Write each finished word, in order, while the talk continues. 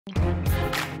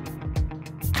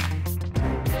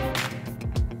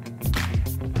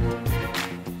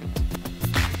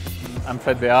I'm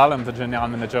Fred Beal, I'm the general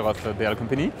manager of the Beal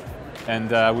company,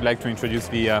 and I would like to introduce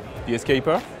the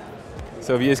Escaper.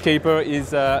 So the Escaper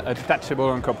is a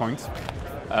detachable anchor point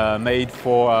made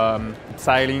for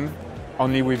sailing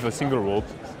only with a single rope.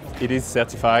 It is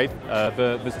certified.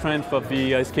 The strength of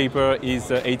the Escaper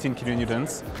is 18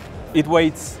 kilonewtons. It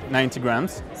weighs 90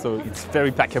 grams, so it's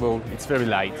very packable, it's very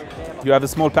light. You have a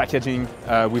small packaging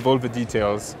with all the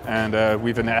details and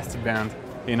with an elastic band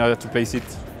in order to place it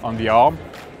on the arm,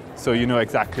 so you know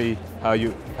exactly how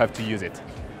you have to use it.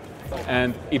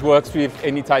 And it works with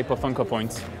any type of anchor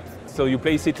point. So you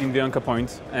place it in the anchor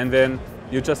point, and then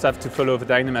you just have to follow the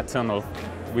dynamat tunnel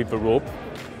with the rope.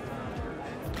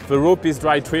 The rope is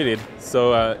dry treated,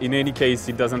 so in any case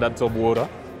it doesn't absorb water.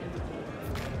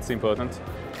 It's important.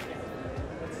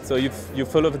 So you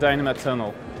follow the dynamat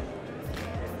tunnel.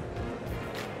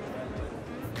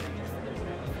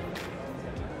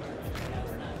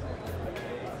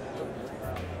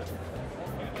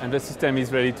 And the system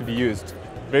is ready to be used.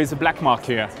 There is a black mark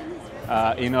here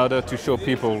in order to show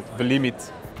people the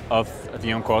limit of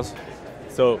the anchors.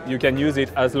 So you can use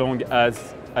it as long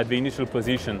as at the initial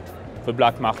position the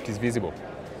black mark is visible.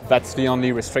 That's the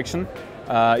only restriction.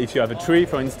 If you have a tree,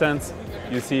 for instance,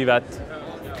 you see that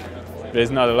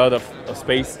there's not a lot of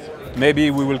space.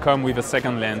 Maybe we will come with a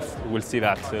second length. We'll see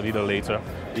that a little later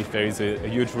if there is a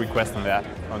huge request on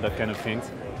that kind of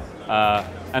things.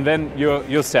 And then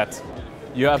you're set.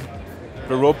 You have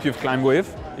the rope you've climbed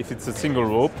with, if it's a single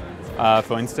rope,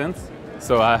 for instance.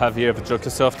 So I have here the Joker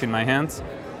Soft in my hands.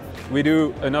 We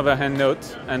do another hand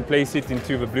knot and place it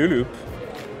into the blue loop.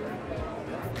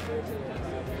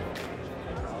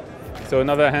 So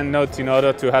another hand knot in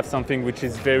order to have something which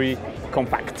is very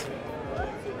compact,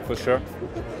 for sure.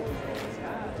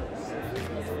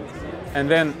 And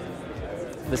then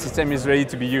the system is ready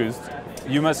to be used.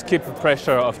 You must keep a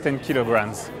pressure of 10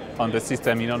 kilograms on the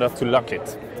system in order to lock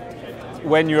it.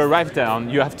 When you arrive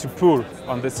down, you have to pull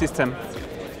on the system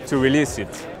to release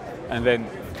it. And then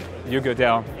you go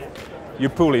down, you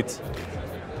pull it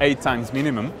 8 times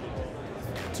minimum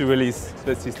to release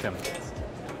the system.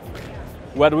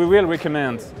 What we will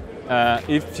recommend,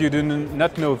 if you do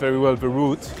not know very well the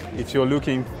route, if you're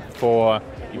looking for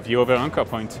the other anchor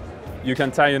point, you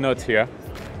can tie a knot here,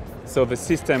 so the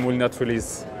system will not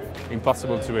release,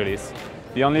 impossible to release.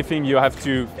 The only thing you have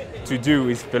to do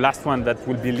is the last one that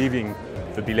will be leaving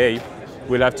the belay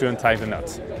will have to untie the knot,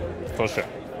 for sure.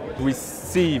 We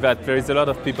see that there is a lot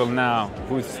of people now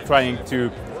who's trying to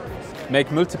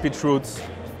make multi-pitch routes,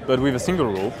 but with a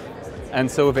single rope. And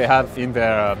so they have in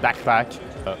their backpack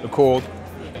a cord.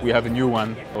 We have a new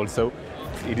one also.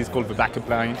 It is called the backup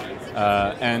line.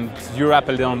 And you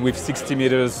rappel down with 60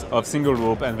 meters of single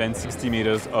rope and then 60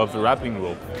 meters of the rappelling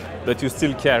rope. But you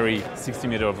still carry 60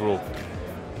 meters of rope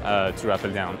to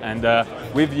rappel down. And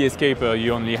with the Escaper,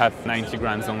 you only have 90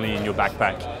 grams only in your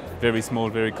backpack. Very small,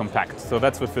 very compact. So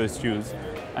that's the first use.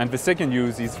 And the second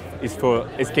use is for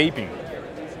escaping.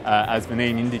 As the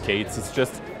name indicates, it's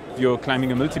just you're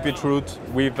climbing a multi-pitch route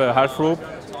with a half rope,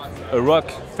 a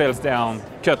rock falls down,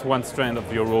 cut one strand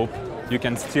of your rope, you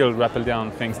can still rappel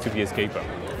down thanks to the Escaper.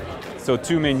 So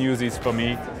 2 main uses for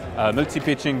me,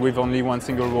 multi-pitching with only one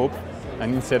single rope,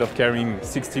 and instead of carrying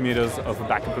 60 meters of a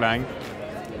backup line,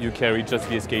 you carry just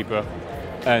the Escaper,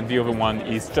 and the other one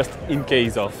is just in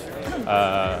case of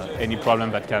any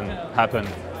problem that can happen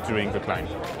during the climb.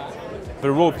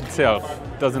 The rope itself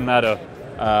doesn't matter,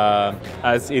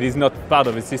 as it is not part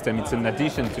of the system, it's an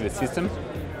addition to the system.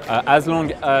 As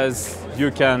long as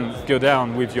you can go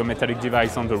down with your metallic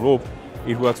device on the rope,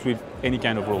 it works with any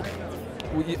kind of rope.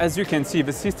 As you can see,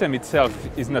 the system itself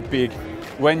is not big.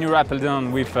 When you rappel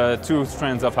down with 2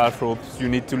 strands of half ropes, you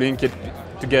need to link it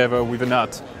together with a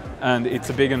knot, and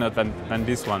it's a bigger knot than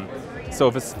this one.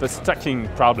 So the stacking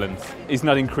problem is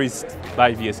not increased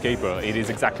by the Escaper, it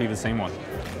is exactly the same one.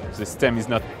 The stem is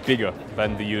not bigger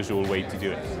than the usual way to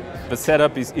do it. The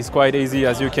setup is quite easy,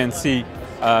 as you can see.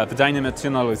 The dynamat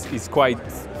tunnel is quite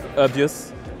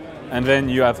obvious, and then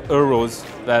you have arrows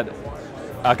that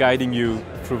are guiding you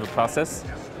through the process.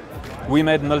 We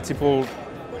made multiple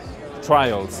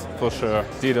trials, for sure.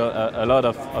 Did a lot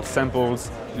of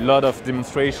samples, a lot of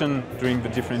demonstration during the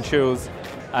different shows.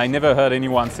 I never heard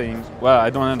anyone saying, well, I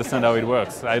don't understand how it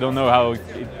works. I don't know how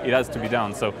it has to be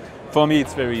done. So for me,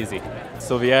 it's very easy.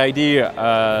 So the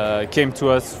idea came to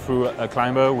us through a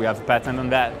climber. We have a patent on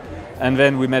that. And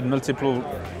then we made multiple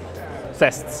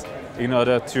tests in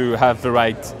order to have the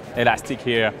right elastic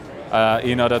here,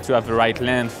 in order to have the right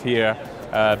length here,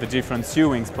 the different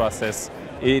sewings process.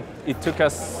 It took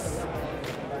us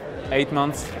 8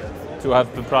 months to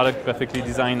have the product perfectly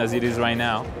designed as it is right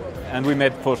now. And we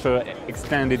made, for sure,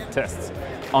 extended tests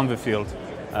on the field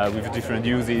with different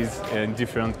uses and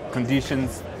different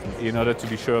conditions in order to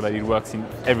be sure that it works in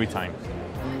every time.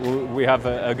 We have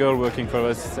a girl working for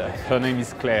us, her name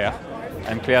is Claire,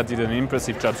 and Claire did an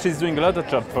impressive job. She's doing a lot of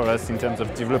job for us in terms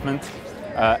of development.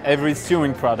 Every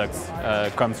sewing product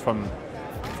comes from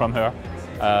her.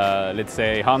 Let's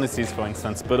say harnesses, for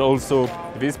instance, but also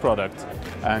this product.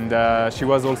 And she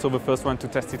was also the first one to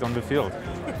test it on the field.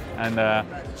 And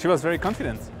she was very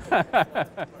confident.